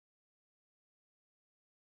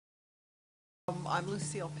I'm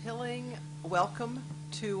Lucille Pilling. Welcome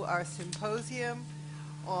to our symposium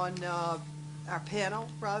on our panel,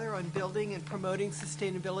 rather, on building and promoting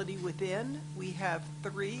sustainability within. We have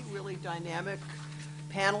three really dynamic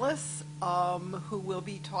panelists who will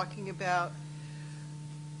be talking about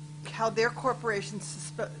how their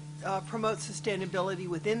corporations promote sustainability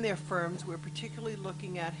within their firms. We're particularly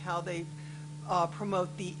looking at how they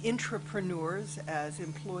promote the intrapreneurs, as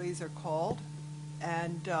employees are called,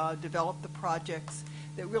 and develop the projects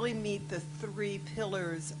that really meet the three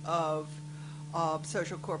pillars of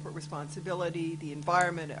social corporate responsibility, the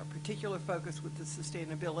environment, our particular focus with the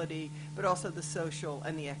sustainability, but also the social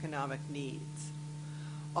and the economic needs.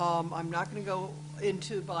 I'm not going to go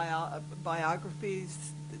into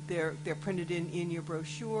biographies. They're printed in your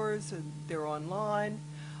brochures, and they're online.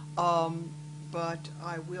 But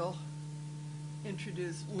I will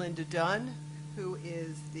introduce Linda Dunn, who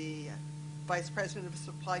is the Vice President of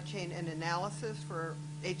Supply Chain and Analysis for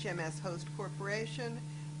HMS Host Corporation,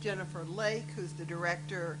 Jennifer Lake, who's the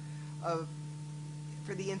Director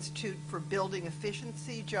for the Institute for Building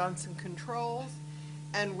Efficiency, Johnson Controls,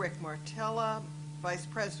 and Rick Martella, Vice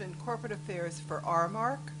President Corporate Affairs for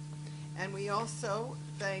Aramark. And we also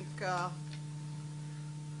thank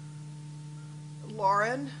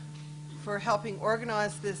Lauren for helping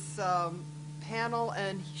organize this panel,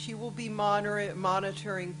 and she will be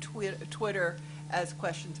monitoring Twitter as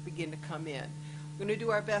questions begin to come in. We're going to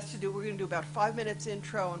do our best we're going to do about 5 minutes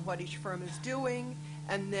intro on what each firm is doing,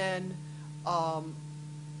 and then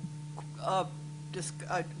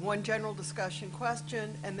one general discussion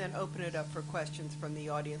question, and then open it up for questions from the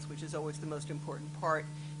audience, which is always the most important part.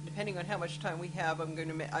 Depending on how much time we have,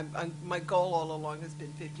 my goal all along has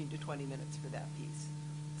been 15 to 20 minutes for that piece.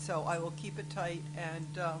 So I will keep it tight,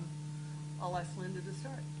 and I'll ask Linda to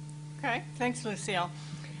start. Okay, thanks, Lucille.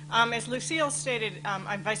 As Lucille stated,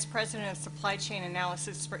 I'm Vice President of Supply Chain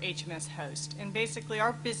Analysis for HMS Host. And basically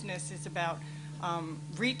our business is about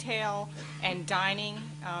retail and dining,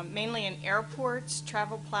 mainly in airports,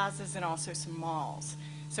 travel plazas, and also some malls.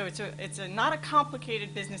 So it's not a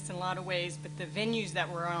complicated business in a lot of ways, but the venues that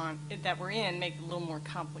we're in make it a little more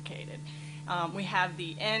complicated. We have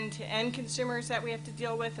the end-to-end consumers that we have to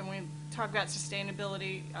deal with, and when we talk about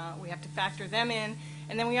sustainability, we have to factor them in.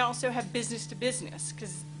 And then we also have business-to-business,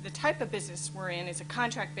 because the type of business we're in is a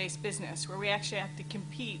contract-based business where we actually have to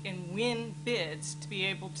compete and win bids to be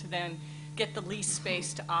able to then get the lease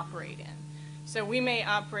space to operate in. So we may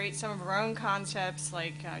operate some of our own concepts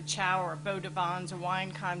like Chow or Beau de Bonds, a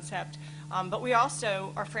wine concept, but we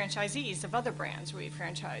also are franchisees of other brands. We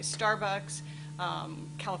franchise Starbucks,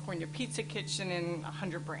 California Pizza Kitchen, and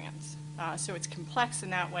 100 brands. So it's complex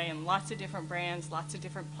in that way, and lots of different brands, lots of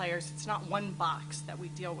different players. It's not one box that we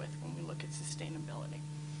deal with when we look at sustainability.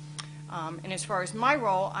 And as far as my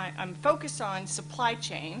role, I'm focused on supply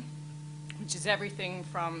chain, which is everything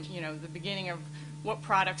from the beginning of what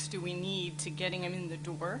products do we need to getting them in the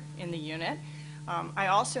door in the unit. I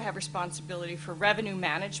also have responsibility for revenue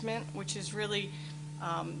management, which is really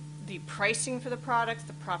the pricing for the products,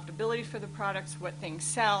 the profitability for the products, what things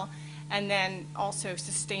sell, and then also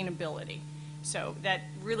sustainability. So that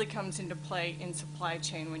really comes into play in supply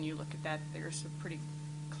chain when you look at that. There's a pretty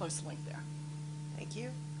close link there. Thank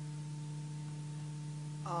you.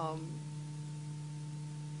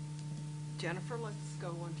 Jennifer, let's go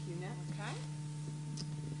on to you next. Okay.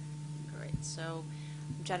 Great. So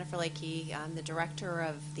I'm Jennifer Lakey. I'm the director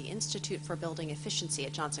of the Institute for Building Efficiency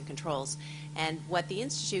at Johnson Controls. And what the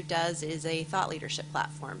Institute does is a thought leadership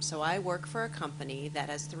platform. So I work for a company that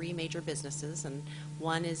has three major businesses, and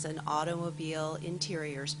one is an automobile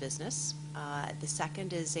interiors business. The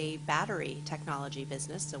second is a battery technology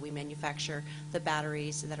business. So we manufacture the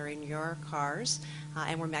batteries that are in your cars,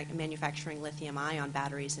 and we're manufacturing lithium-ion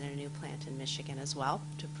batteries in a new plant in Michigan as well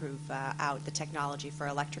to prove out the technology for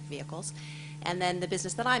electric vehicles. And then the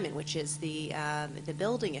business that I'm in, which is the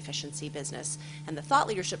building efficiency business. And the thought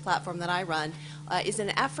leadership platform that I run is an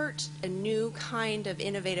effort, a new kind of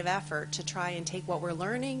innovative effort to try and take what we're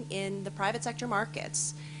learning in the private sector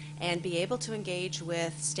markets and be able to engage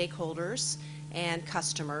with stakeholders and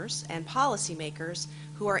customers and policymakers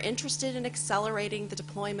who are interested in accelerating the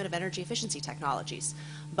deployment of energy efficiency technologies,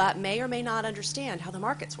 but may or may not understand how the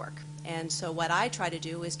markets work. And so what I try to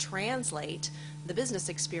do is translate the business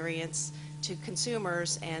experience to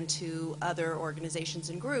consumers and to other organizations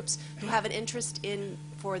and groups who have an interest in,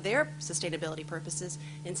 for their sustainability purposes,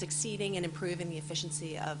 in succeeding and improving the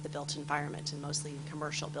efficiency of the built environment, and mostly in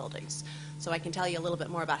commercial buildings. So I can tell you a little bit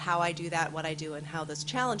more about how I do that, what I do, and how those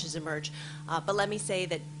challenges emerge. But let me say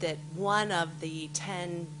that one of the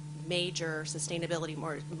 10 major sustainability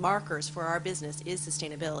markers for our business is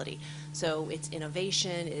sustainability. So it's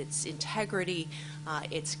innovation, it's integrity,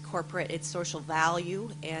 it's corporate, it's social value,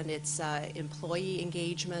 and it's employee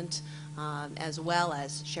engagement, as well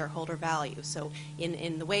as shareholder value. So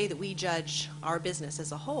in the way that we judge our business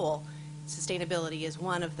as a whole, sustainability is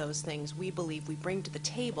one of those things we believe we bring to the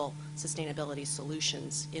table sustainability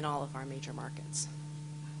solutions in all of our major markets.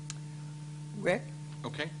 Rick?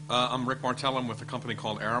 Okay. I'm Rick Martell. I'm with a company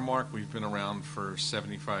called Aramark. We've been around for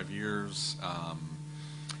 75 years.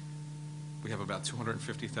 We have about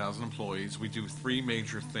 250,000 employees. We do three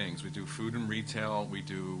major things. We do food and retail, we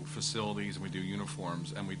do facilities, and we do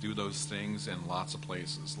uniforms. And we do those things in lots of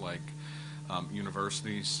places, like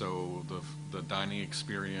universities. So the dining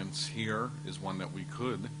experience here is one that we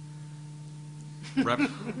could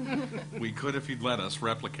if you'd let us,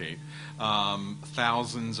 replicate.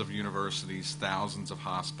 Thousands of universities, thousands of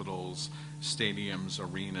hospitals, stadiums,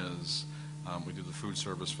 arenas. We do the food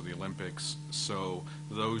service for the Olympics. So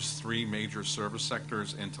those three major service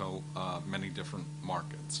sectors into many different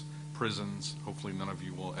markets. Prisons, hopefully none of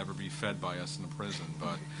you will ever be fed by us in a prison,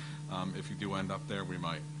 but if you do end up there, we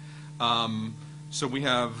might. So we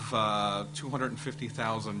have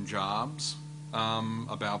 250,000 jobs.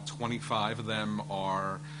 About 25 of them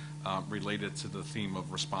are related to the theme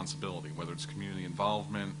of responsibility, whether it's community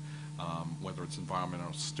involvement, whether it's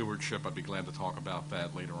environmental stewardship. I'd be glad to talk about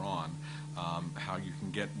that later on, how you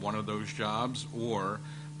can get one of those jobs, or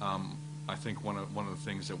I think one of the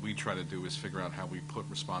things that we try to do is figure out how we put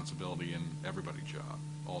responsibility in everybody's job,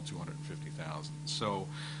 all 250,000. So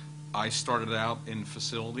I started out in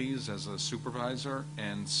facilities as a supervisor,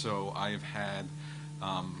 and so I've had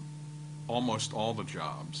almost all the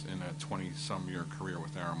jobs in a 20-some-year career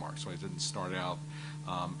with Aramark. So I didn't start out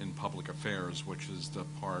in public affairs, which is the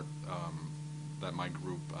part that my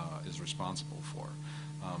group is responsible for,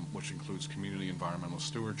 which includes community environmental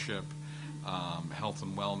stewardship, health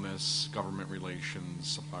and wellness, government relations,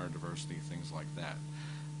 supplier diversity, things like that.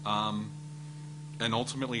 And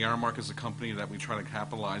ultimately, Aramark is a company that we try to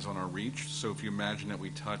capitalize on our reach. So if you imagine that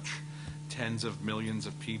we touch tens of millions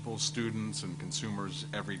of people, students and consumers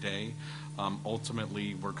every day.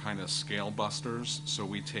 Ultimately, we're kind of scale busters, so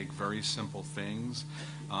we take very simple things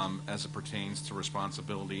as it pertains to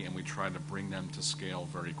responsibility, and we try to bring them to scale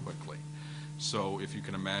very quickly. So if you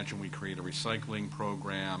can imagine, we create a recycling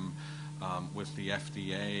program with the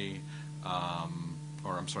FDA,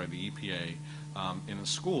 the EPA, in a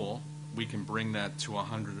school. We can bring that to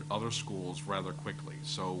 100 other schools rather quickly.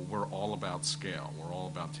 So we're all about scale. We're all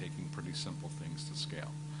about taking pretty simple things to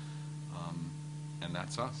scale. And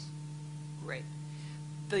that's us. Great.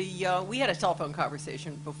 We had a telephone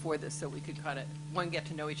conversation before this, so we could kind of, one, get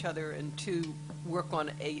to know each other, and two, work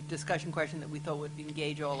on a discussion question that we thought would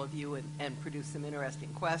engage all of you and produce some interesting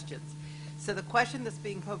questions. So the question that's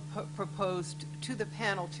being proposed to the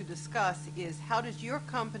panel to discuss is, how does your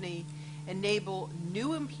company enable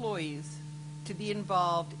new employees to be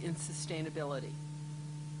involved in sustainability?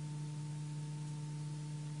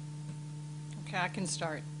 Okay, I can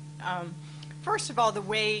start. First of all, the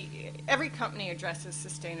way every company addresses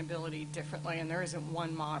sustainability differently, and there isn't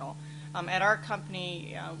one model. At our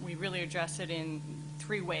company, we really address it in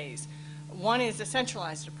three ways. One is a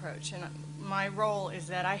centralized approach, and my role is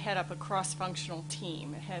that I head up a cross-functional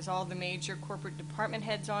team. It has all the major corporate department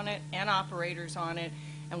heads on it and operators on it,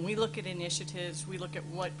 and we look at initiatives, we look at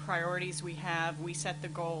what priorities we have, we set the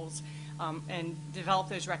goals, and develop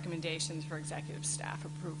those recommendations for executive staff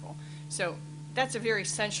approval. So that's a very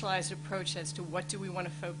centralized approach as to what do we want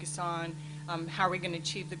to focus on, how are we going to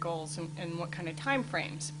achieve the goals, and what kind of time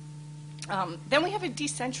frames. Then we have a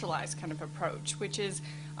decentralized kind of approach, which is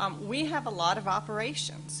we have a lot of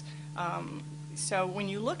operations. So when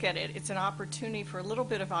you look at it, it's an opportunity for a little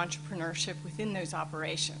bit of entrepreneurship within those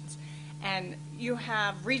operations. And you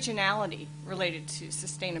have regionality related to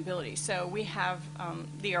sustainability. So we have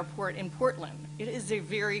the airport in Portland. It is a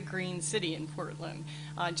very green city in Portland.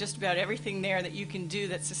 Just about everything there that you can do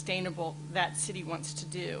that's sustainable, that city wants to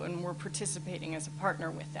do, and we're participating as a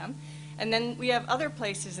partner with them. And then we have other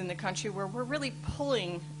places in the country where we're really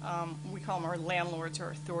pulling, we call them our landlords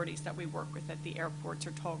or authorities that we work with at the airports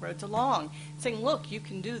or toll roads along, saying, look, you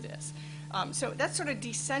can do this. So that's sort of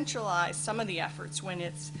decentralized some of the efforts when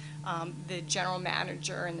it's the general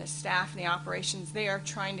manager and the staff and the operations there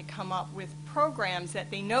trying to come up with programs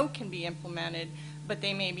that they know can be implemented, but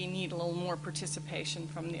they maybe need a little more participation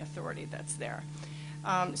from the authority that's there.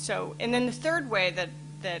 And then the third way that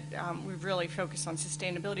that we really focus on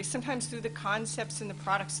sustainability, sometimes through the concepts and the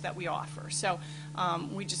products that we offer. So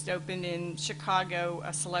we just opened in Chicago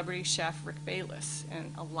a celebrity chef, Rick Bayless,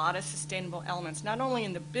 and a lot of sustainable elements, not only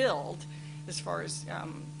in the build, as far as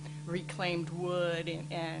reclaimed wood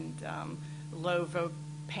and low-vogue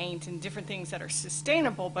paint and different things that are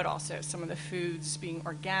sustainable, but also some of the foods being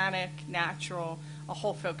organic, natural, a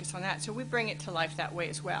whole focus on that. So we bring it to life that way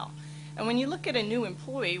as well. And when you look at a new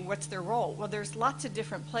employee, what's their role? Well, there's lots of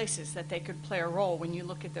different places that they could play a role when you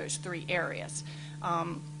look at those three areas.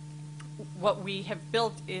 What we have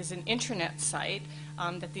built is an intranet site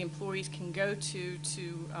that the employees can go to,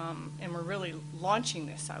 and we're really launching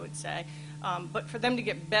this, I would say, but for them to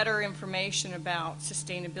get better information about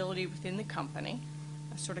sustainability within the company,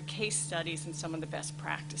 sort of case studies and some of the best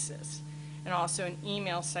practices, and also an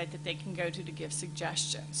email site that they can go to give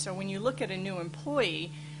suggestions. So when you look at a new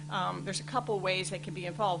employee, there's a couple ways they can be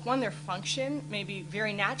involved. One, their function may be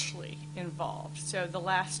very naturally involved. So the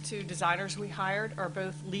last two designers we hired are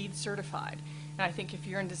both LEED certified. And I think if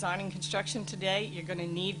you're in design and construction today, you're going to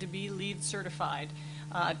need to be LEED certified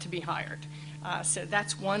to be hired. So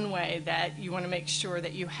that's one way that you want to make sure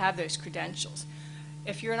that you have those credentials.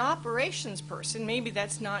 If you're an operations person, maybe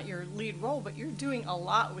that's not your lead role, but you're doing a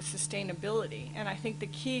lot with sustainability. And I think the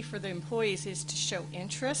key for the employees is to show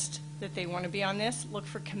interest that they want to be on this. Look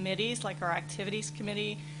for committees like our activities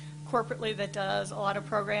committee corporately that does a lot of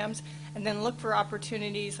programs, and then look for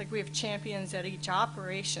opportunities like we have champions at each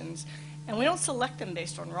operations. And we don't select them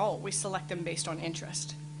based on role, we select them based on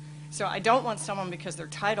interest. So I don't want someone because their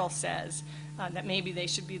title says that maybe they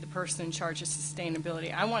should be the person in charge of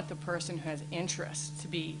sustainability. I want the person who has interest to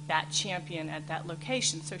be that champion at that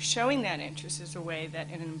location. So showing that interest is a way that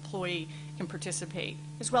an employee can participate,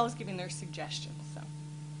 as well as giving their suggestions. So.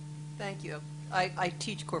 Thank you. I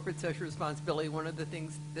teach corporate social responsibility. One of the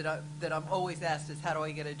things that I'm always asked is, how do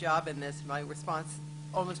I get a job in this? My response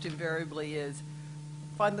almost invariably is,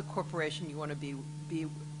 find the corporation you want to be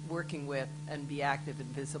working with and be active and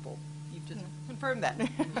visible. You've just confirmed that.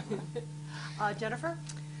 Jennifer?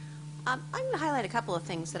 I'm going to highlight a couple of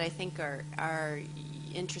things that I think are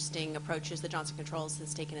interesting approaches that Johnson Controls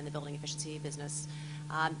has taken in the building efficiency business.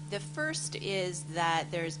 The first is that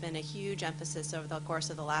there's been a huge emphasis over the course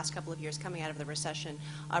of the last couple of years coming out of the recession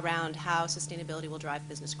around how sustainability will drive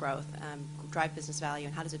business growth, drive business value,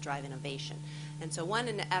 and how does it drive innovation. And so one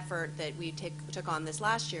effort that we took on this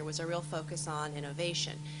last year was a real focus on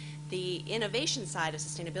innovation. The innovation side of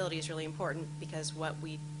sustainability is really important because what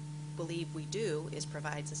we believe we do is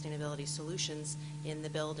provide sustainability solutions in the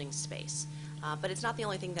building space. But it's not the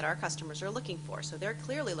only thing that our customers are looking for. So they're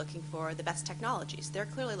clearly looking for the best technologies. They're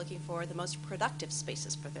clearly looking for the most productive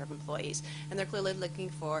spaces for their employees. And they're clearly looking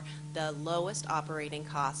for the lowest operating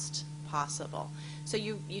cost possible. So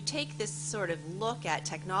you take this sort of look at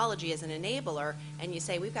technology as an enabler, and you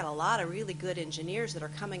say we've got a lot of really good engineers that are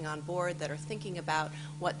coming on board that are thinking about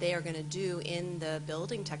what they are going to do in the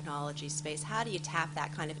building technology space. How do you tap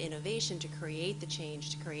that kind of innovation to create the change,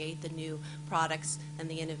 to create the new products and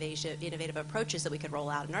the innovative approaches that we could roll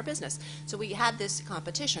out in our business? So we had this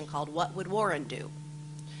competition called What Would Warren Do?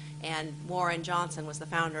 And Warren Johnson was the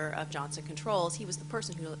founder of Johnson Controls. He was the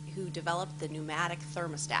person who developed the pneumatic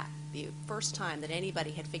thermostat. The first time that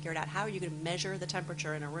anybody had figured out how are you going to measure the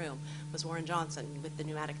temperature in a room was Warren Johnson with the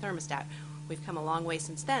pneumatic thermostat. We've come a long way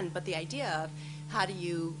since then, but the idea of how do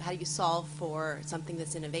you solve for something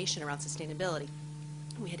that's innovation around sustainability.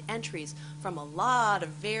 We had entries from a lot of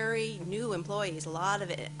very new employees, a lot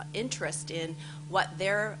of interest in what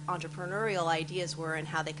their entrepreneurial ideas were and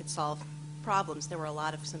how they could solve problems. There were a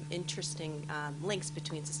lot of some interesting links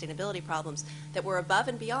between sustainability problems that were above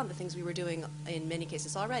and beyond the things we were doing in many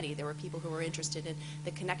cases already. There were people who were interested in the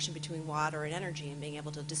connection between water and energy and being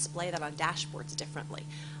able to display that on dashboards differently.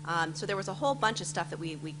 So there was a whole bunch of stuff that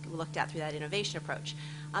we looked at through that innovation approach.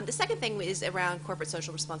 The second thing is around corporate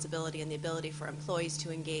social responsibility and the ability for employees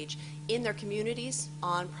to engage in their communities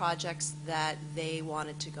on projects that they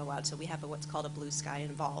wanted to go out. So we have what's called a Blue Sky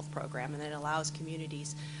Involve program, and it allows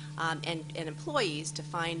communities and employees to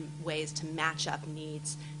find ways to match up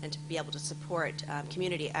needs and to be able to support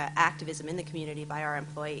community activism in the community by our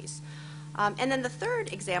employees. And then the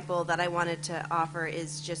third example that I wanted to offer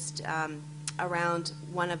is just around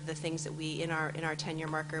one of the things that we in our tenure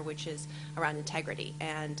marker, which is around integrity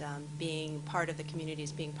and being part of the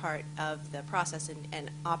communities, being part of the process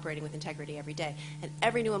and operating with integrity every day. And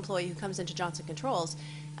every new employee who comes into Johnson Controls,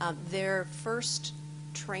 their first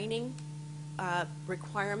training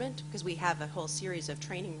requirement, because we have a whole series of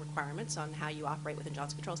training requirements on how you operate within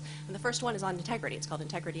Johnson Controls, and the first one is on integrity. It's called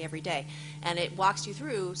Integrity Every Day, and it walks you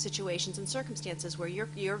through situations and circumstances where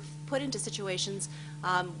you're put into situations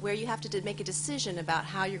where you have to make a decision about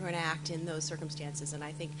how you're going to act in those circumstances. And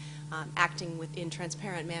I think acting in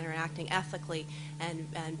transparent manner and acting ethically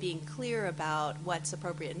and being clear about what's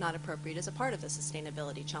appropriate and not appropriate is a part of the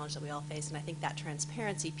sustainability challenge that we all face. And I think that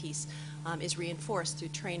transparency piece is reinforced through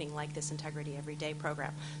training like this Integrity Every Day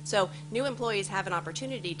program. So new employees have an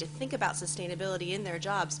opportunity to think about sustainability in their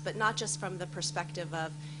jobs, but not just from the perspective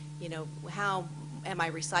of, how am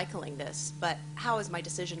I recycling this, but how is my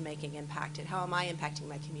decision making impacted? How am I impacting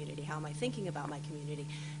my community? How am I thinking about my community?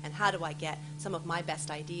 And how do I get some of my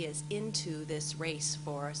best ideas into this race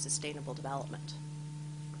for sustainable development?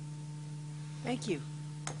 Thank you.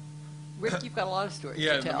 Rick, you've got a lot of stories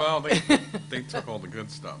Yeah, to tell. well, they took all the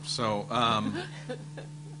good stuff. So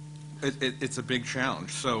it's a big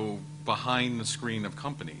challenge. So behind the screen of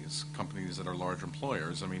companies that are large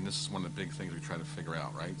employers, I mean, this is one of the big things we try to figure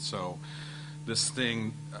out, right? So this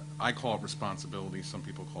thing, I call it responsibility, some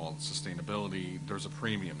people call it sustainability. There's a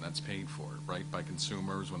premium that's paid for it, right, by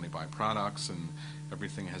consumers when they buy products, and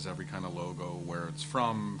everything has every kind of logo, where it's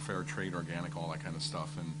from, fair trade, organic, all that kind of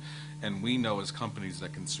stuff. And we know as companies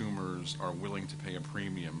that consumers are willing to pay a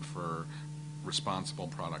premium for responsible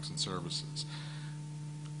products and services.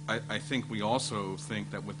 I think we also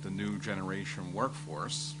think that with the new generation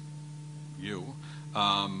workforce,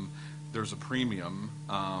 there's a premium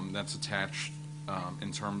that's attached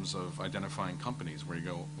in terms of identifying companies where you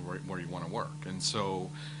go, where you want to work. And so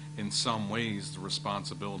in some ways, the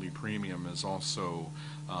responsibility premium is also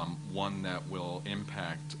one that will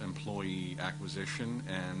impact employee acquisition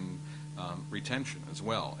and retention as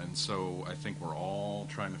well. And so I think we're all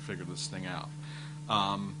trying to figure this thing out.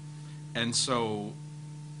 And so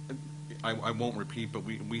I won't repeat, but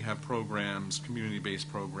we have programs,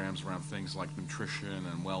 community-based programs around things like nutrition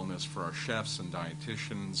and wellness for our chefs and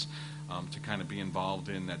dietitians to kind of be involved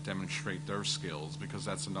in that demonstrate their skills, because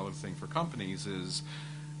that's another thing for companies is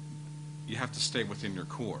you have to stay within your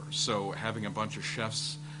core. So having a bunch of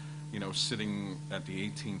chefs, sitting at the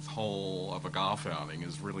 18th hole of a golf outing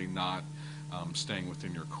is really not staying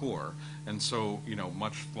within your core. And so,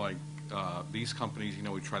 much like these companies,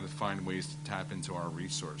 we try to find ways to tap into our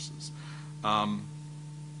resources. I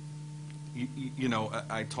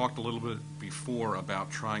talked a little bit before about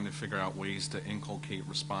trying to figure out ways to inculcate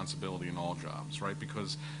responsibility in all jobs, right?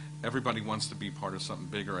 Because everybody wants to be part of something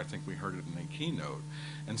bigger. I think we heard it in the keynote.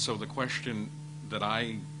 And so the question that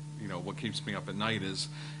what keeps me up at night is,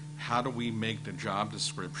 how do we make the job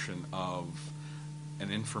description of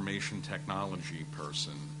an information technology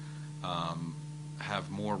person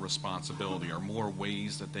have more responsibility or more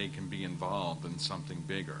ways that they can be involved in something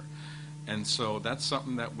bigger? And so that's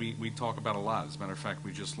something that we talk about a lot. As a matter of fact,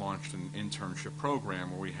 we just launched an internship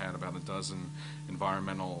program where we had about a dozen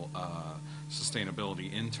environmental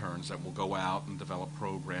sustainability interns that will go out and develop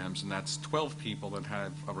programs, and that's 12 people that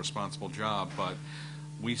have a responsible job. But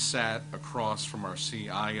we sat across from our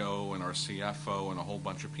CIO and our CFO and a whole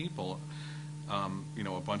bunch of people, a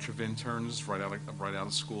bunch of interns right out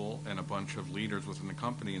of school and a bunch of leaders within the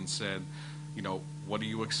company, and said, what do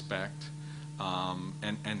you expect?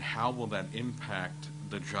 And how will that impact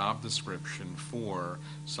the job description for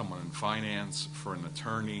someone in finance, for an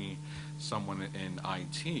attorney, someone in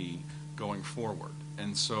IT going forward?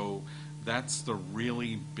 And so that's the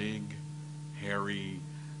really big, hairy,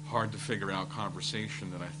 hard to figure out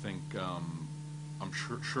conversation that I think I'm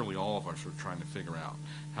sure surely all of us are trying to figure out.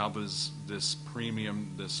 How does this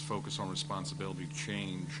premium, this focus on responsibility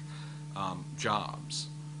change jobs?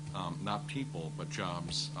 Not people, but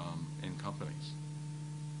jobs in companies.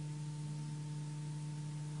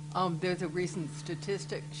 There's a recent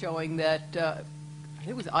statistic showing that, I think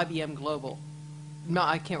it was IBM Global. No,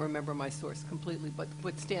 I can't remember my source completely, but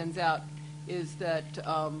what stands out is that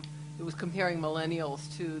it was comparing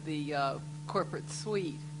millennials to the corporate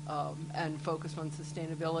suite and focused on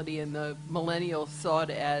sustainability, and the millennials saw it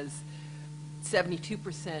as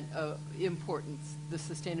 72% importance. The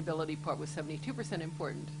sustainability part was 72%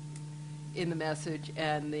 important in the message,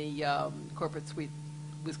 and the corporate suite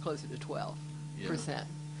was closer to 12%. Yeah.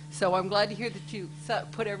 So I'm glad to hear that you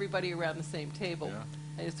put everybody around the same table. Yeah.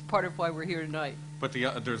 And it's part of why we're here tonight. But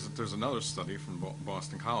there's another study from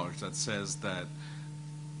Boston College that says that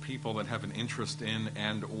people that have an interest in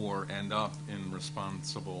and or end up in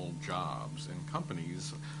responsible jobs in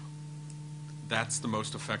companies, that's the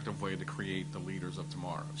most effective way to create the leaders of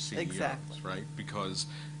tomorrow, CEOs, Exactly. right? Because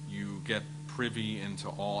you get privy into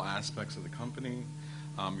all aspects of the company.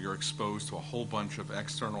 you're exposed to a whole bunch of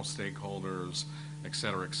external stakeholders, et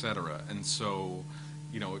cetera, et cetera. And so,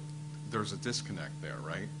 there's a disconnect there,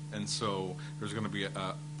 right? And so there's going to be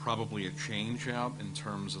probably a change out in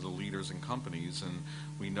terms of the leaders and companies, and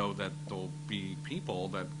we know that there'll be people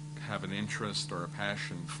that have an interest or a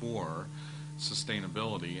passion for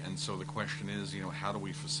sustainability, and so the question is, how do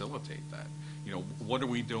we facilitate that? What are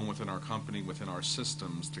we doing within our company, within our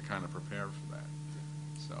systems to kind of prepare for that?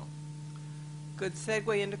 So. Good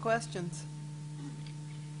segue into questions.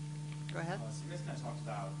 Go ahead. So you guys kind of talked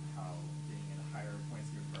about how being at higher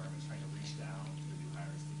points in your firm is trying to reach down to the new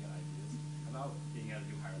hires to get ideas. How about being at a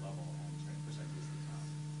new higher level and trying to push ideas to the top?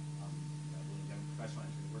 Being young professional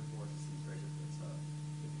entering the workforce, it seems very difficult to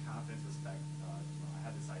give the confidence, respect, I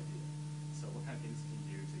have this idea. So what kind of things can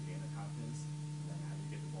you do to gain the confidence? And then how do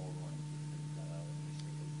you get the ball rolling to get that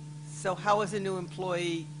initiative? So how does a new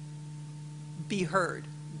employee be heard,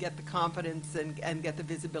 get the confidence and get the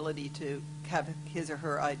visibility to have his or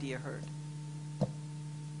her idea heard?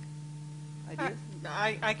 Ideas?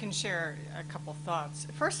 I can share a couple thoughts.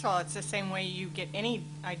 First of all, it's the same way you get any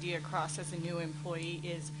idea across as a new employee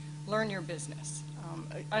is learn your business.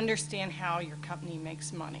 Understand how your company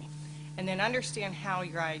makes money. And then understand how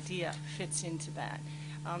your idea fits into that.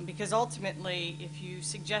 Because ultimately, if you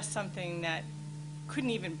suggest something that couldn't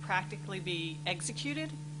even practically be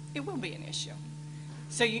executed, it will be an issue.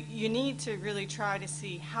 So you need to really try to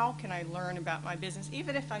see how can I learn about my business,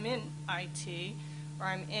 even if I'm in IT or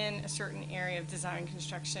I'm in a certain area of design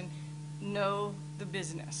construction, know the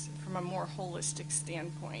business from a more holistic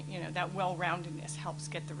standpoint. That well-roundedness helps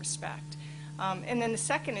get the respect. And then the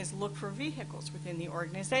second is look for vehicles within the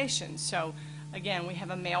organization. So again, we have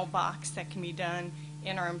a mailbox that can be done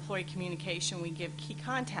in our employee communication. We give key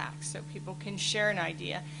contacts so people can share an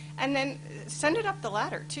idea. And then send it up the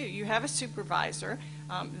ladder, too. You have a supervisor.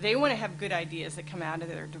 They want to have good ideas that come out of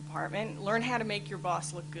their department. Learn how to make your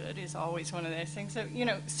boss look good is always one of those things. So,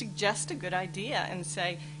 suggest a good idea and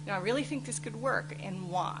say, I really think this could work, and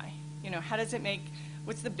why? How does it make,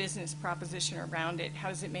 what's the business proposition around it? How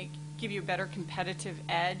does it give you a better competitive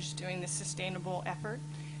edge doing this sustainable effort?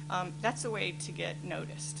 That's the way to get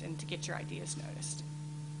noticed and to get your ideas noticed.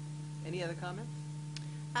 Any other comments?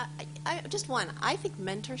 Just one. I think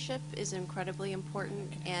mentorship is incredibly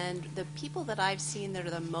important, and the people that I've seen that are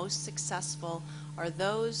the most successful are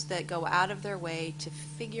those that go out of their way to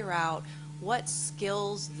figure out what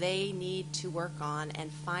skills they need to work on and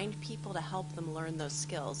find people to help them learn those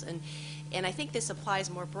skills. And I think this applies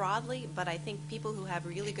more broadly, but I think people who have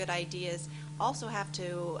really good ideas also have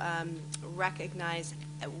to recognize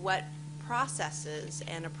what processes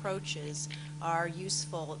and approaches are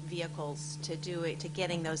useful vehicles to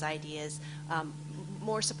getting those ideas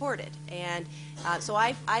more supported. And so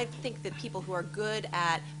I think that people who are good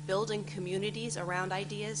at building communities around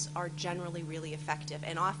ideas are generally really effective.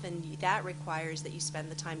 And often that requires that you spend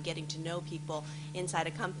the time getting to know people inside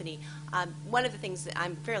a company. One of the things that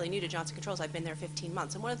I'm fairly new to Johnson Controls, I've been there 15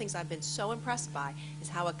 months, and one of the things I've been so impressed by is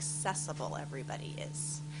how accessible everybody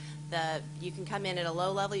is. You can come in at a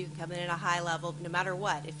low level, you can come in at a high level, no matter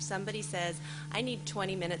what. If somebody says, I need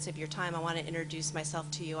 20 minutes of your time, I want to introduce myself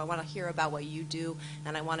to you, I want to hear about what you do,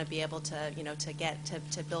 and I want to be able to,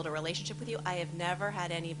 to build a relationship with you, I have never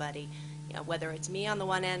had anybody, whether it's me on the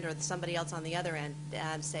one end or somebody else on the other end,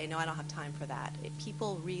 say, no, I don't have time for that.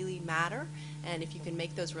 People really matter, and if you can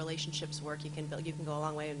make those relationships work, you can go a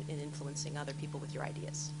long way in influencing other people with your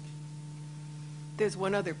ideas. There's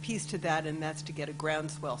one other piece to that, and that's to get a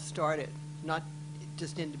groundswell started, not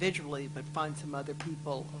just individually, but find some other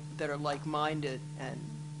people that are like-minded and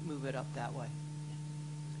move it up that way.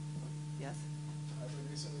 Yes? I've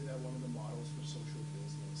read recently that one of the models for social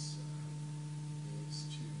business is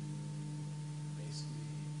to basically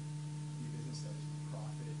be a business that is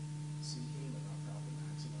profit-seeking but not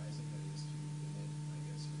profit-maximizing. That is to limit, I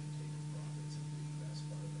guess, your intake of profits and reinvest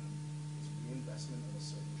part of them. Is reinvestment of a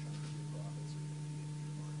certain chunk of your profits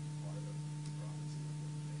or part of the profits that you're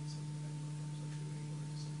going to make, something that your firms are doing, or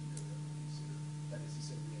is it something you're going to consider? That is to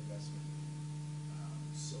say, reinvestment in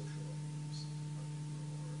social aims of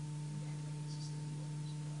or environmentally sustainable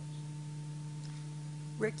aims, perhaps.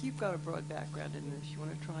 Rick, you've got a broad background in this. You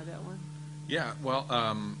want to try that one? Yeah, well,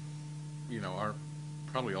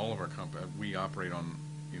 probably all of our company, we operate on,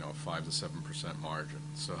 5 to 7% margin.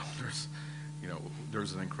 So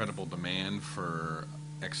there's an incredible demand for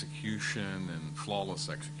execution and flawless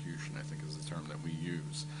execution, I think is the term that we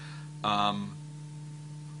use.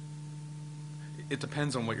 It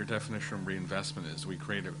depends on what your definition of reinvestment is. We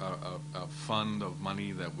create a fund of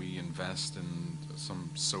money that we invest in some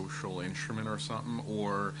social instrument or something,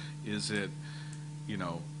 or is it,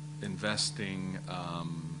 investing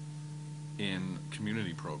in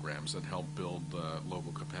community programs that help build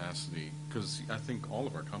local capacity, because I think all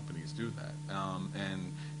of our companies do that.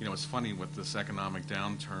 And, you know, it's funny, with this economic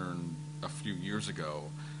downturn a few years ago,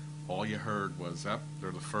 all you heard was,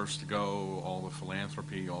 they're the first to go, all the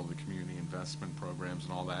philanthropy, all the community investment programs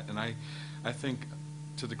and all that. And I think,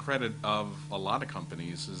 to the credit of a lot of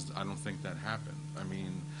companies, I don't think that happened. I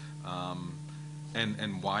mean,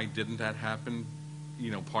 and why didn't that happen?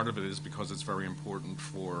 You know, part of it is because it's very important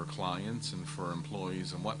for clients and for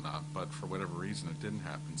employees and whatnot, but for whatever reason it didn't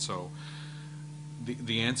happen. So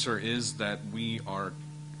the answer is that we are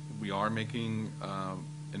making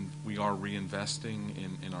and we are reinvesting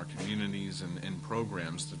in our communities and in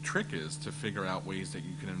programs. The trick is to figure out ways that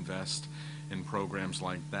you can invest in programs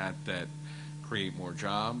like that create more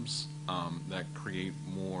jobs, that create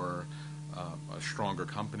more a stronger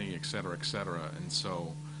company, et cetera, et cetera. And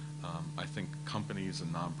so I think companies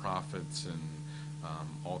and nonprofits and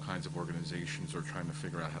all kinds of organizations are trying to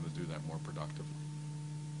figure out how to do that more productively.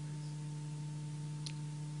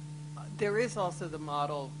 There is also the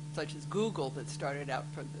model, such as Google, that started out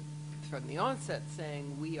from the onset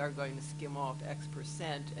saying, we are going to skim off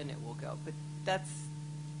X% and it will go. But that's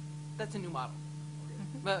a new model.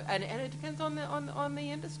 But, and it depends on the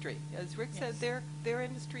industry. As Rick said, their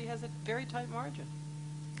industry has a very tight margin.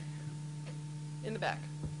 In the back.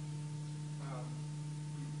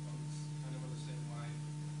 Kind of on the same line,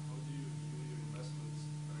 how do you view your investments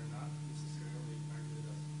that are not necessarily targeted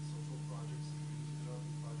as social projects and community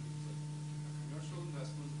development projects, but commercial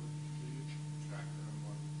investments, but do you track them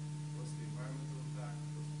on what's the environmental impact,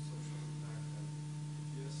 what's the social impact, and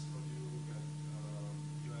if yes, how do you look at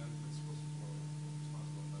UN principles for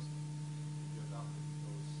responsible investment? If you adopted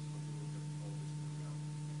those, how do you look at all this in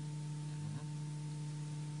reality?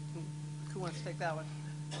 Who wants to take that one?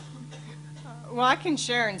 Well, I can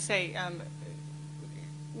share and say,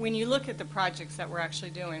 when you look at the projects that we're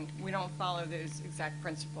actually doing, we don't follow those exact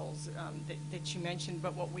principles that you mentioned,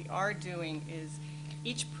 but what we are doing is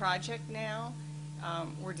each project now,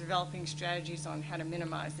 we're developing strategies on how to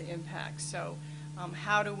minimize the impact. So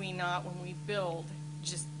how do we not, when we build,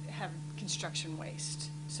 just have construction waste?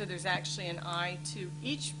 So there's actually an eye to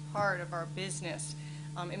each part of our business.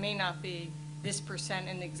 It may not be this percent,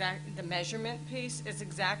 and the measurement piece is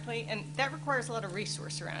exactly, and that requires a lot of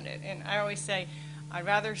resource around it. And I always say, I'd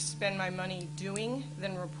rather spend my money doing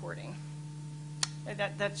than reporting.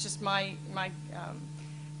 That's just my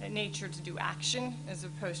nature, to do action as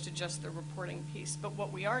opposed to just the reporting piece. But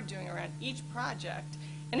what we are doing around each project,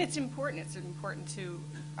 and it's important to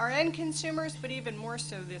our end consumers, but even more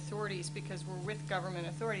so the authorities, because we're with government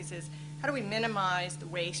authorities, is how do we minimize the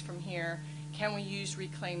waste from here? Can we use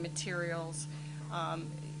reclaimed materials?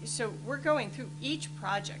 So we're going through each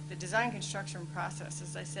project, the design construction process.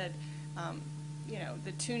 As I said, you know,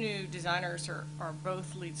 the two new designers are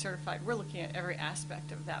both LEED certified. We're looking at every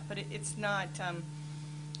aspect of that, but it's not,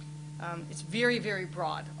 it's very, very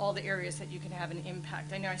broad, all the areas that you can have an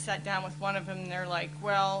impact. I know I sat down with one of them, and they're like,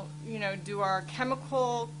 well, you know, do our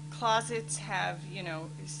chemical closets have, you know,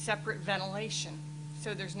 separate ventilation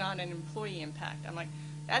so there's not an employee impact? I'm like,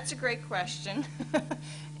 that's a great question,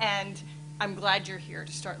 and I'm glad you're here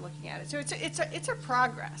to start looking at it. So it's a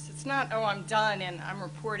progress. It's not, oh, I'm done and I'm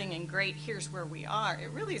reporting and great, here's where we are. It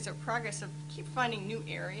really is a progress of keep finding new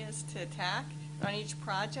areas to attack. On each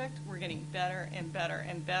project, we're getting better and better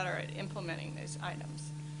and better at implementing those items.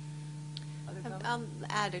 I'll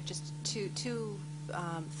add just two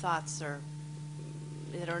thoughts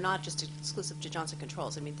that are not just exclusive to Johnson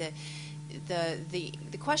Controls. I mean,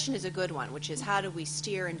 the question is a good one, which is how do we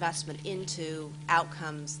steer investment into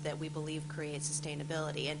outcomes that we believe create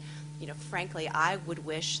sustainability? And, you know, frankly, I would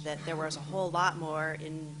wish that there was a whole lot more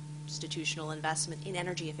institutional investment in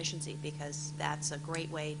energy efficiency, because that's a great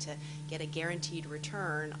way to get a guaranteed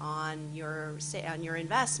return on your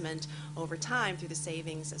investment over time through the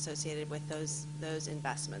savings associated with those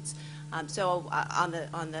investments. So on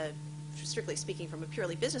the strictly speaking, from a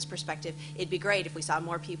purely business perspective, it'd be great if we saw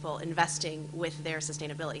more people investing with their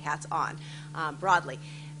sustainability hats on broadly.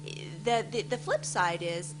 The flip side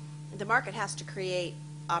is the market has to create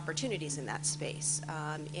opportunities in that space.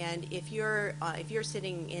 And if you're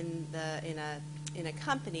sitting in a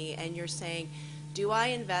company and you're saying, do I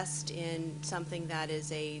invest in something that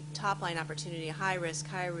is a top line opportunity, high risk,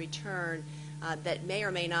 high return, that may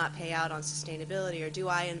or may not pay out on sustainability, or do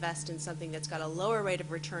I invest in something that's got a lower rate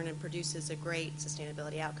of return and produces a great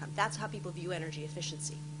sustainability outcome? That's how people view energy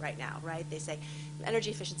efficiency right now, right? They say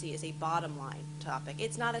energy efficiency is a bottom line topic.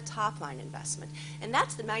 It's not a top line investment. And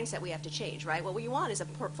that's the mindset we have to change, right? What you want is a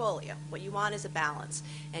portfolio. What you want is a balance.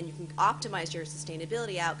 And you can optimize your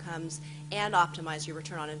sustainability outcomes and optimize your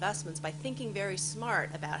return on investments by thinking very smart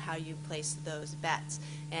about how you place those bets.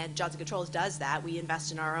 And Johnson Controls does that. We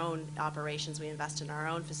invest in our own operations. We invest in our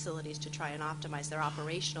own facilities to try and optimize their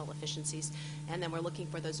operational efficiencies. And then we're looking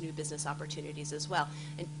for those new business opportunities as well.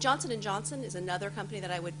 And Johnson & Johnson is another company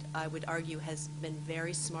that I would argue has been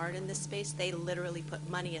very smart in this space. They literally put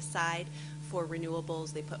money aside for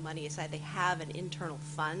renewables. They put money aside. They have an internal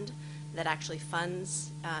fund that actually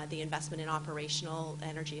funds the investment in operational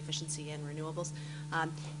energy efficiency and renewables.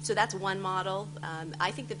 So that's one model.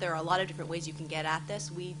 I think that there are a lot of different ways you can get at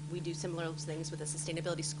this. We do similar things with a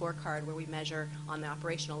sustainability scorecard where we measure on the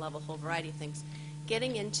operational level a whole variety of things.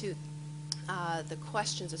 Getting into the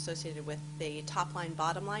questions associated with the top line,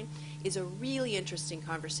 bottom line is a really interesting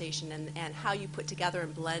conversation, and how you put together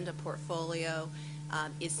and blend a portfolio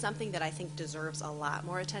is something that I think deserves a lot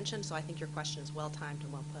more attention. So I think your question is well timed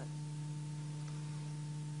and well put.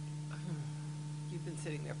 You've been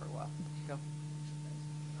sitting there for a while. Go.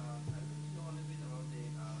 I'd like to know a little bit about the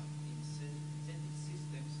incentive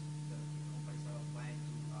systems that the companies are applying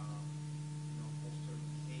to, foster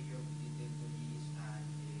behavior within the employees and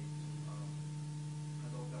to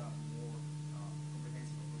adopt a more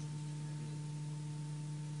comprehensive approach to sustainability.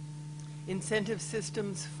 Incentive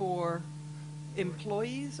systems for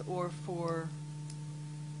employees or for?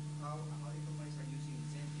 How the companies are using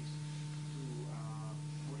incentives to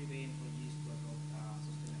motivate employees to adopt a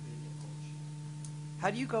sustainability approach. How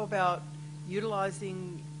do you go about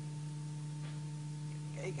utilizing,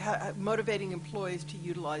 motivating employees to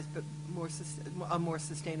utilize a more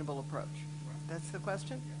sustainable approach? That's the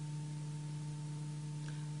question?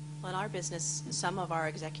 Well, in our business, some of our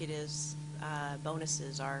executives'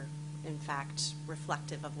 bonuses are, in fact,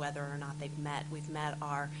 reflective of whether or not we've met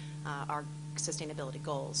our sustainability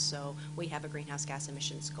goals. So we have a greenhouse gas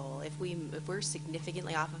emissions goal. If we're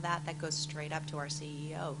significantly off of that, that goes straight up to our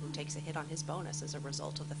CEO, who takes a hit on his bonus as a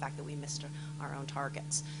result of the fact that we missed our own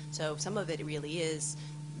targets. So some of it really is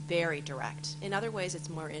very direct. In other ways, it's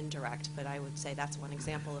more indirect, but I would say that's one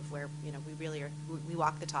example of where we really we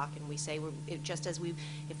walk the talk, and we say just as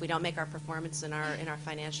if we don't make our performance in our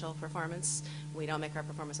financial performance, we don't make our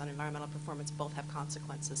performance on environmental performance, both have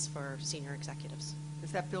consequences for senior executives.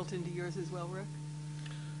 Is that built into yours as well, Rick?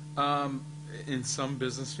 In some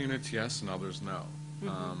business units, yes, and others, no.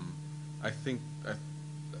 Mm-hmm. I think,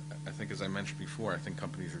 as I mentioned before, I think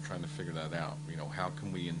companies are trying to figure that out. How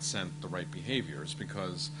can we incent the right behaviors?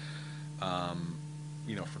 Because,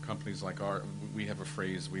 for companies like we have a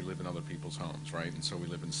phrase: we live in other people's homes, right? And so we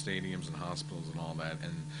live in stadiums and hospitals and all that.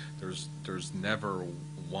 And there's never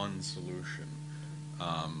one solution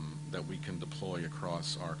that we can deploy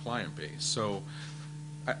across our client base. So,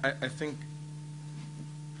 I think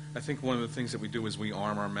one of the things that we do is we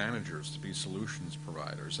arm our managers to be solutions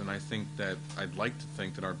providers, and I'd like to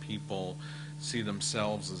think that our people see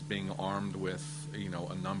themselves as being armed with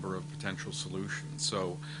a number of potential solutions.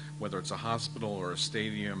 So whether it's a hospital or a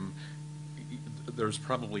stadium, there's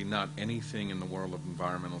probably not anything in the world of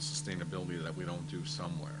environmental sustainability that we don't do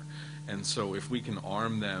somewhere. And so if we can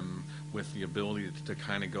arm them with the ability to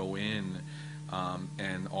kind of go in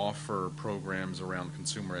and offer programs around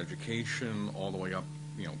consumer education all the way up,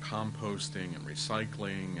 composting and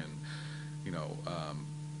recycling and,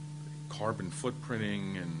 carbon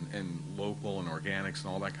footprinting and local and organics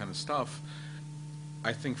and all that kind of stuff,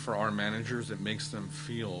 I think for our managers it makes them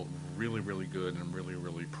feel really, really good and really,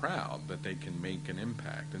 really proud that they can make an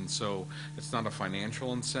impact. And so it's not a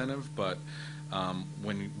financial incentive, but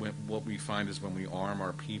what we find is when we arm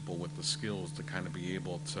our people with the skills to kind of be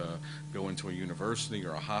able to go into a university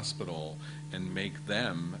or a hospital and make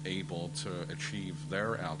them able to achieve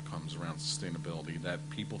their outcomes around sustainability, that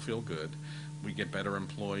people feel good, we get better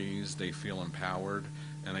employees, they feel empowered,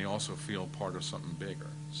 and they also feel part of something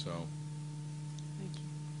bigger. So. Thank you.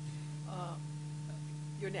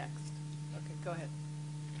 You're next. Okay, go ahead.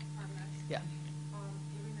 I'm next. Yeah.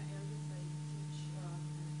 Irina Elvis, I teach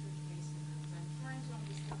education, and I'm trying to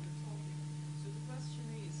understand the topic. So the question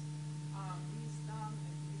is, Ms. Dunn,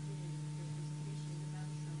 at the beginning of your presentation, you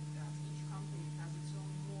mentioned that each company has its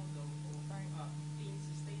own model of being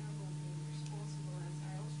sustainable, being responsible, and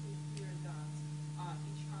I also hear that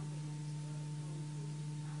each company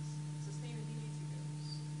has sustainability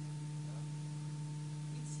goals.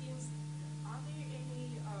 It seems, are there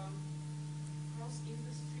any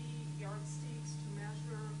cross-industry yardstick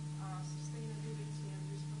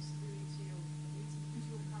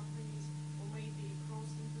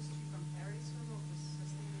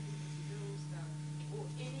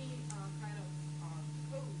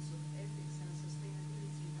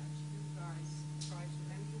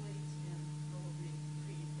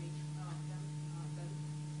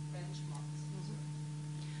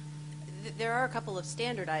There are a couple of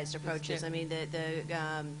standardized approaches. I mean,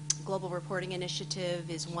 the Global Reporting Initiative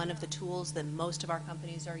is one of the tools that most of our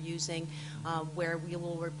companies are using, where we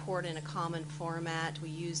will report in a common format. We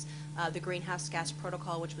use the Greenhouse Gas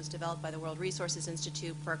Protocol, which was developed by the World Resources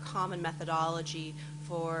Institute, for a common methodology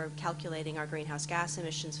for calculating our greenhouse gas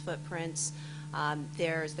emissions footprints.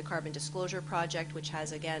 There's the Carbon Disclosure Project, which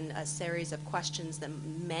has, again, a series of questions that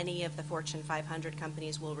many of the Fortune 500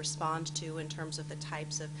 companies will respond to in terms of the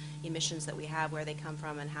types of emissions that we have, where they come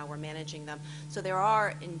from, and how we're managing them. So there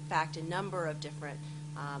are, in fact, a number of different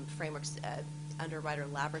frameworks. Underwriter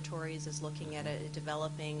Laboratories is looking at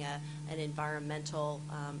developing an environmental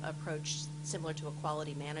approach similar to a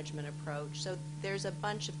quality management approach. So there's a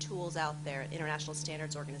bunch of tools out there. International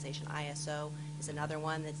Standards Organization, ISO, is another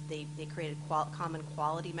one. They created common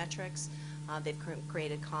quality metrics. They've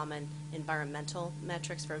created common environmental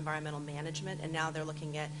metrics for environmental management, and now they're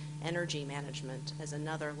looking at energy management as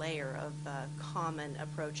another layer of common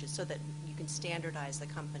approaches so that you can standardize the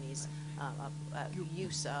company's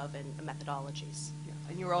use of and methodologies. Yeah.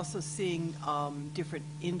 And you're also seeing different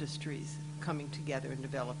industries coming together and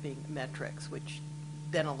developing metrics, which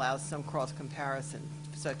then allows some cross-comparison,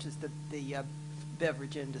 such as the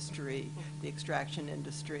beverage industry, the extraction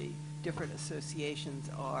industry. Different associations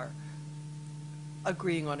are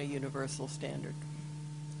agreeing on a universal standard.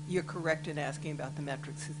 You're correct in asking about the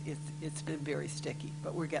metrics. It's been very sticky,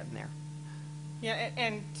 but we're getting there. Yeah,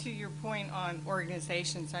 and to your point on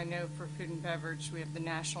organizations, I know for food and beverage, we have the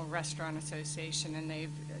National Restaurant Association, and they've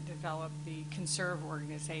developed the Conserve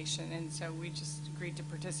organization, and so we just agreed to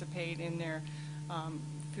participate in their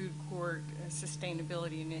food court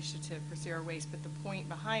sustainability initiative for zero waste. But the point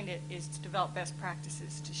behind it is to develop best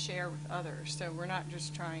practices to share with others. So we're not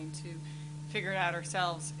just trying to figure it out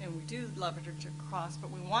ourselves, and we do leverage it across, but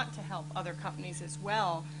we want to help other companies as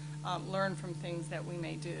well learn from things that we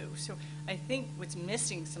may do. So I think what's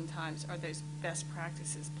missing sometimes are those best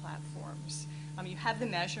practices platforms. You have the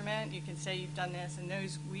measurement, you can say you've done this, and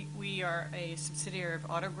those, we are a subsidiary of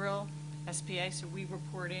Autogrill, SPA, so we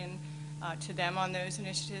report in to them on those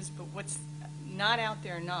initiatives, but what's not out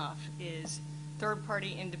there enough is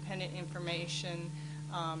third-party independent information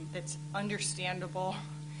that's understandable,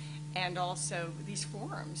 and also these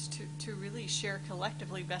forums to really share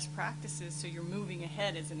collectively best practices so you're moving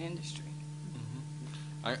ahead as an industry.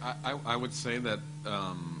 Mm-hmm. I would say that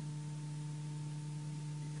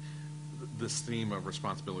this theme of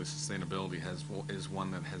responsibility, sustainability is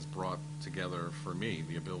one that has brought together for me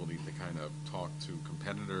the ability to kind of talk to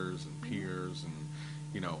competitors and peers, and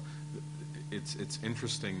you know, it's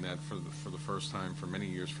interesting that for the first time for many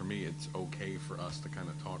years for me, it's okay for us to kind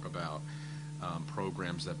of talk about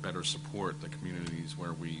programs that better support the communities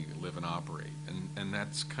where we live and operate, and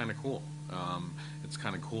that's kind of cool. It's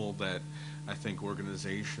kind of cool that I think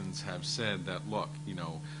organizations have said that, look, you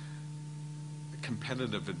know,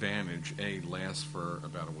 competitive advantage, lasts for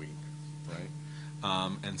about a week, right?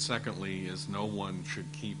 And secondly is no one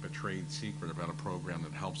should keep a trade secret about a program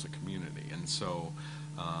that helps a community. And so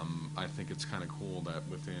I think it's kind of cool that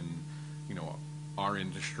within, you know, our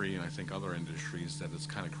industry and I think other industries that it's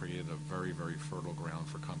kind of created a very, very fertile ground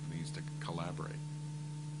for companies to collaborate.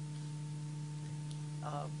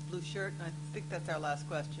 Blue shirt, I think that's our last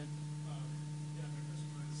question. Yeah, my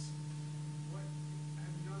question was,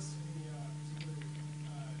 have you noticed any particular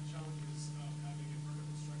challenges of having a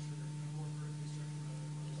vertical structure, a more vertically structured rather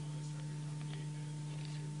than horizontally structured company, and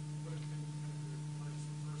to put it in kind of your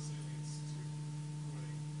largest reverse salience to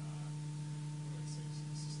promoting, say,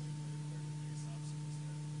 sustainability? What are the biggest obstacles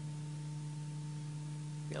there?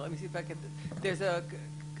 Yeah, let me see if I can. There's a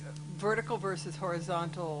vertical versus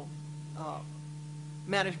horizontal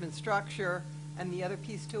management structure, and the other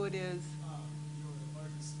piece to it is The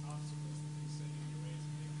largest obstacles that you say in your way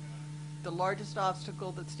to the largest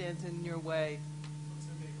obstacle that stands in your way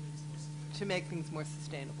make things more sustainable. to make things more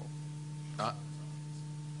sustainable.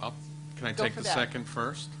 Can I Go take for the that. second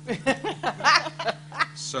first?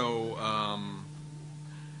 So,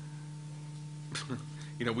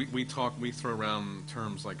 you know, we throw around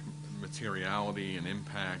terms like materiality and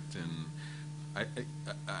impact, and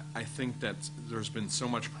I think that there's been so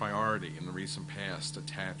much priority in the recent past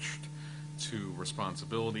attached to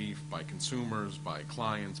responsibility by consumers, by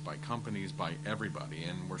clients, by companies, by everybody,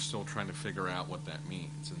 and we're still trying to figure out what that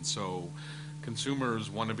means. And so consumers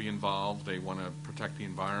want to be involved, they want to protect the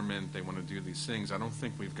environment, they want to do these things. I don't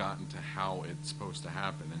think we've gotten to how it's supposed to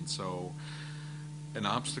happen. And so an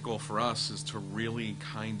obstacle for us is to really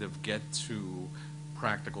kind of get to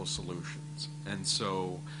practical solutions. And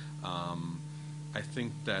so I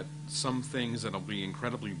think that some things that'll be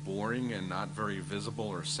incredibly boring and not very visible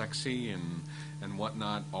or sexy and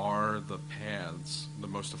whatnot are the paths, the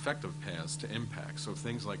most effective paths to impact. So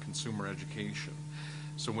things like consumer education.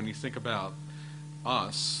 So when you think about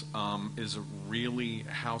us, is it really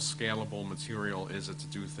how scalable material is it to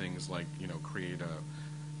do things like, create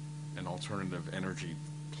an alternative energy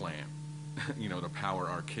plant, to power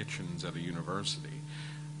our kitchens at a university?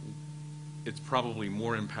 It's probably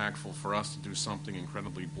more impactful for us to do something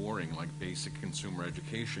incredibly boring like basic consumer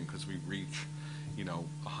education, because we reach,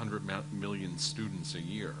 100 million students a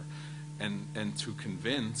year. And to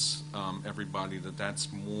convince everybody that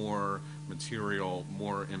that's more material,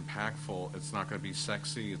 more impactful, it's not going to be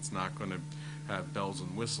sexy, it's not going to have bells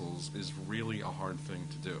and whistles, is really a hard thing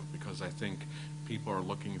to do, because I think people are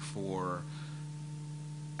looking for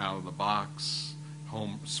out of the box,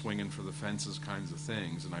 home swinging for the fences kinds of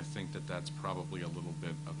things, and I think that that's probably a little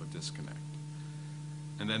bit of a disconnect.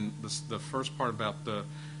 And then the first part about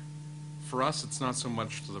for us, it's not so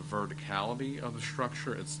much the verticality of the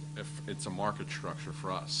structure, it's a market structure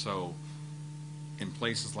for us. So in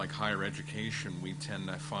places like higher education, we tend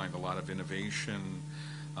to find a lot of innovation,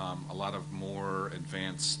 a lot of more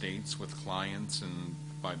advanced states with clients, and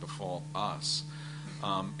by default, us.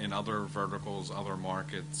 In other verticals, other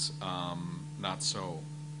markets, not so.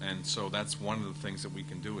 And so that's one of the things that we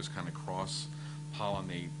can do, is kind of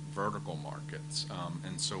cross-pollinate vertical markets.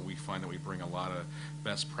 And so we find that we bring a lot of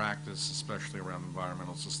best practice, especially around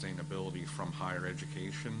environmental sustainability, from higher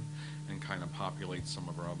education, and kind of populate some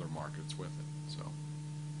of our other markets with it. So.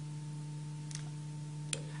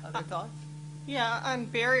 Other thoughts? Yeah, on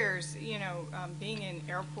barriers, being in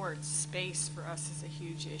airport space for us is a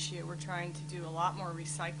huge issue. We're trying to do a lot more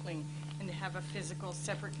recycling and to have a physical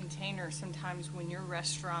separate container. Sometimes when your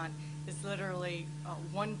restaurant is literally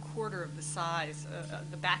 1/4 of the size,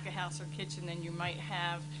 the back of house or kitchen, than you might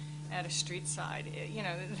have at a street side.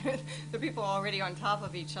 The people are already on top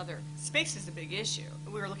of each other. Space is a big issue.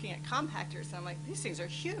 We were looking at compactors, and I'm like, these things are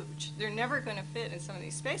huge. They're never going to fit in some of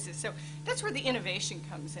these spaces. So that's where the innovation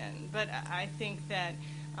comes in. But I think that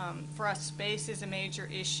for us, space is a major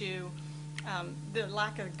issue. The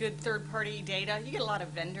lack of good third-party data. You get a lot of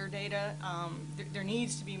vendor data. There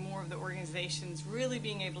needs to be more of the organizations really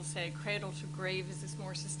being able to say, cradle to grave, is this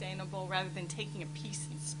more sustainable, rather than taking a piece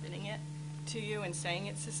and spinning it to you and saying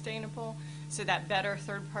it's sustainable. So that better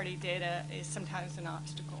third-party data is sometimes an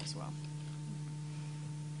obstacle as well.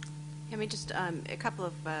 I mean, just a couple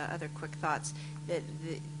of other quick thoughts.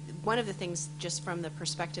 One of the things, just from the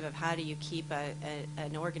perspective of how do you keep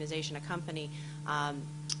an organization, a company,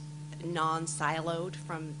 non-siloed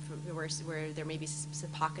from where there may be some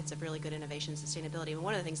pockets of really good innovation and sustainability. And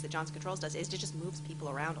one of the things that Johnson Controls does is it just moves people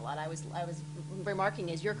around a lot. I was remarking,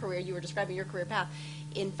 as your career, you were describing your career path.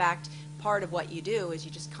 In fact, part of what you do is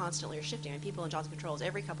you just constantly are shifting. And people in Johnson Controls,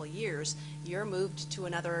 every couple of years, you're moved to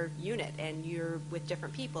another unit, and you're with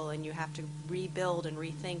different people, and you have to rebuild and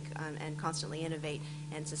rethink and constantly innovate.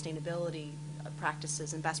 And sustainability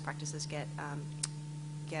practices and best practices get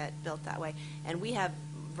built that way. And we have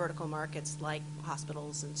vertical markets like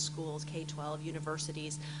hospitals and schools, K-12,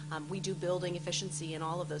 universities. We do building efficiency in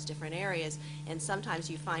all of those different areas, and sometimes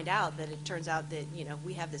you find out that it turns out that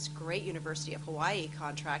we have this great University of Hawaii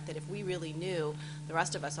contract that if we really knew, the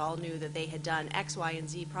rest of us all knew that they had done X, Y, and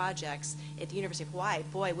Z projects at the University of Hawaii.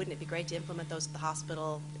 Boy, wouldn't it be great to implement those at the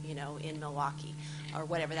hospital, in Milwaukee, or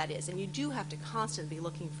whatever that is. And you do have to constantly be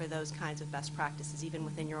looking for those kinds of best practices, even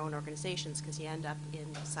within your own organizations, because you end up in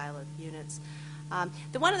siloed units.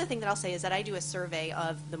 The one other thing that I'll say is that I do a survey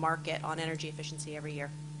of the market on energy efficiency every year.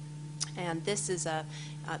 And this is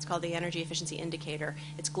it's called the Energy Efficiency Indicator.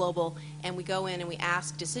 It's global, and we go in and we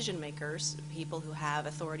ask decision makers, people who have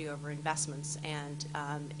authority over investments and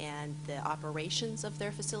the operations of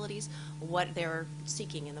their facilities, what they're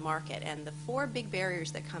seeking in the market. And the 4 big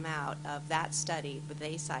barriers that come out of that study that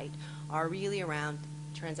they cite are really around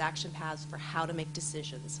transaction paths for how to make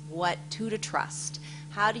decisions, what to trust.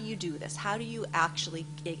 How do you do this? How do you actually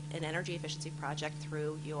get an energy efficiency project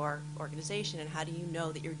through your organization, and how do you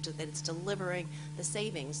know that it's delivering the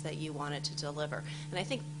savings that you want it to deliver? And I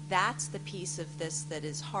think that's the piece of this that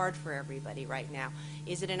is hard for everybody right now.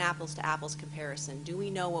 Is it an apples to apples comparison? Do we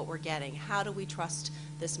know what we're getting? How do we trust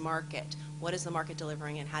this market? What is the market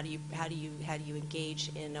delivering, and how do you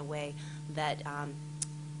engage in a way that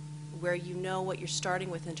where you know what you're starting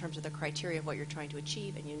with in terms of the criteria of what you're trying to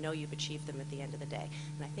achieve, and you know you've achieved them at the end of the day.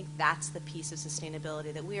 And I think that's the piece of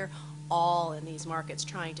sustainability that we're all in these markets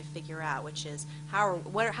trying to figure out, which is how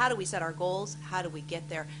do we set our goals, how do we get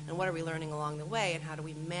there, and what are we learning along the way, and how do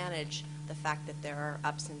we manage the fact that there are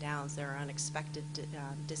ups and downs, there are unexpected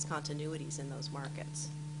discontinuities in those markets.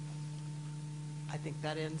 I think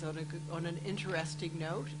that ends on an interesting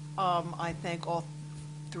note. I thank all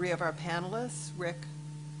three of our panelists, Rick,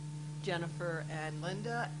 Jennifer, and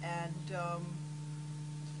Linda, and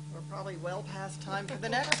we're probably well past time for the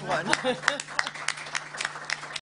next one.